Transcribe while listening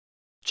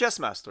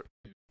Chessmaster.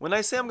 When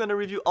I say I'm gonna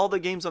review all the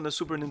games on the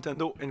Super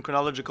Nintendo in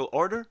chronological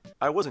order,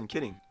 I wasn't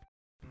kidding.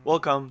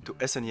 Welcome to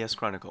SNES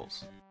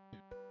Chronicles.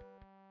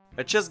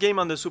 A chess game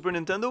on the Super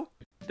Nintendo?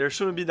 There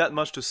shouldn't be that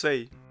much to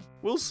say.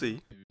 We'll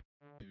see.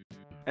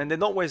 And they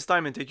don't waste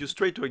time and take you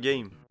straight to a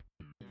game.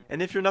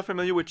 And if you're not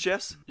familiar with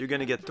chess, you're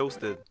gonna get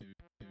toasted.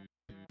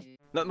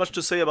 Not much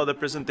to say about the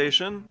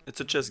presentation,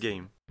 it's a chess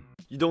game.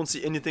 You don't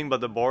see anything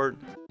but the board,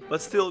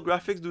 but still,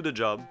 graphics do the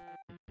job.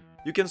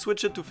 You can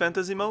switch it to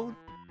fantasy mode,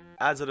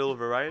 adds a little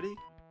variety,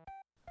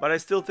 but I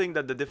still think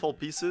that the default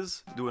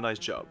pieces do a nice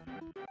job.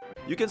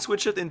 You can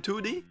switch it in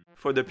 2D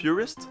for the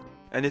purist,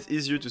 and it's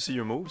easier to see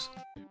your moves.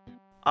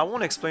 I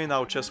won't explain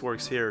how chess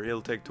works here,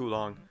 it'll take too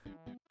long.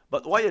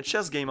 But why a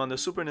chess game on the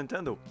Super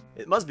Nintendo?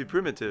 It must be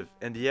primitive,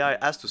 and the AI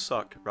has to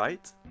suck,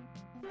 right?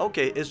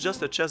 Okay, it's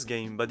just a chess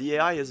game, but the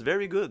AI is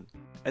very good.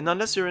 And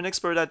unless you're an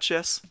expert at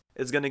chess,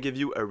 it's gonna give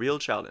you a real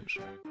challenge.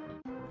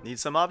 Need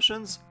some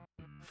options?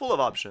 Full of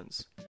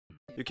options.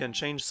 You can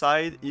change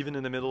side even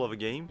in the middle of a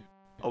game.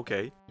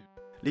 Okay.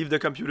 Leave the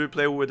computer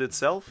play with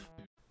itself.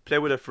 Play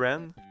with a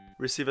friend.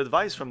 Receive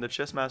advice from the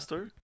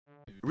Chessmaster.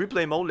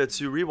 Replay mode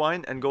lets you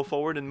rewind and go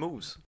forward in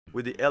moves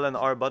with the L and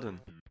R button.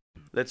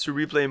 Lets you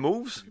replay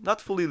moves, not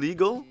fully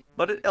legal,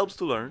 but it helps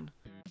to learn.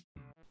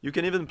 You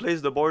can even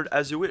place the board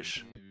as you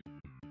wish.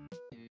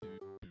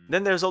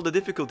 Then there's all the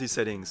difficulty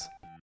settings.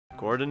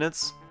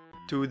 Coordinates,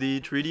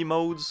 2D, 3D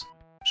modes,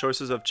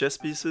 choices of chess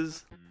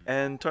pieces,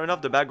 and turn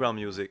off the background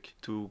music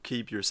to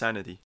keep your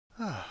sanity.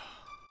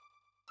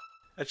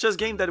 A chess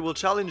game that will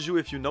challenge you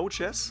if you know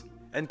chess,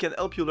 and can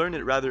help you learn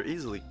it rather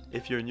easily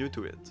if you're new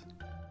to it.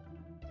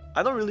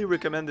 I don't really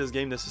recommend this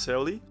game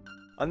necessarily,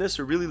 unless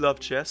you really love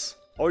chess,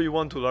 or you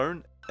want to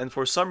learn, and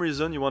for some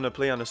reason you want to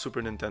play on a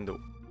Super Nintendo.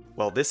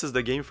 Well, this is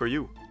the game for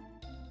you.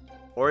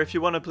 Or if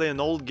you want to play an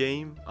old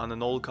game on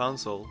an old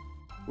console,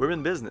 we're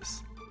in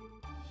business.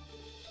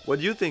 What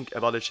do you think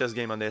about a chess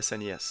game on the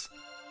SNES?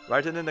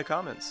 Write it in the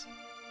comments.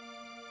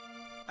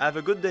 Have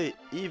a good day,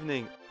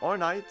 evening, or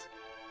night,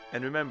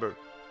 and remember,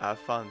 have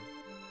fun.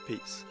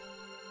 Peace.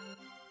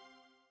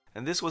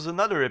 And this was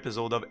another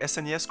episode of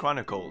SNES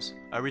Chronicles,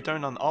 a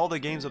return on all the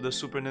games of the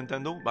Super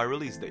Nintendo by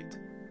release date.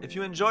 If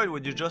you enjoyed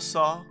what you just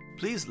saw,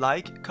 please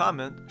like,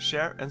 comment,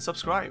 share, and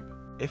subscribe.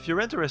 If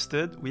you're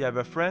interested, we have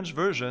a French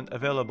version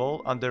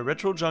available on the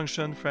Retro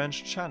Junction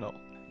French channel.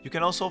 You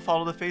can also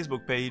follow the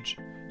Facebook page.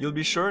 You'll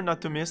be sure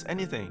not to miss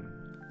anything.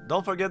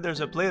 Don't forget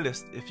there's a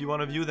playlist if you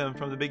want to view them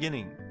from the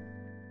beginning.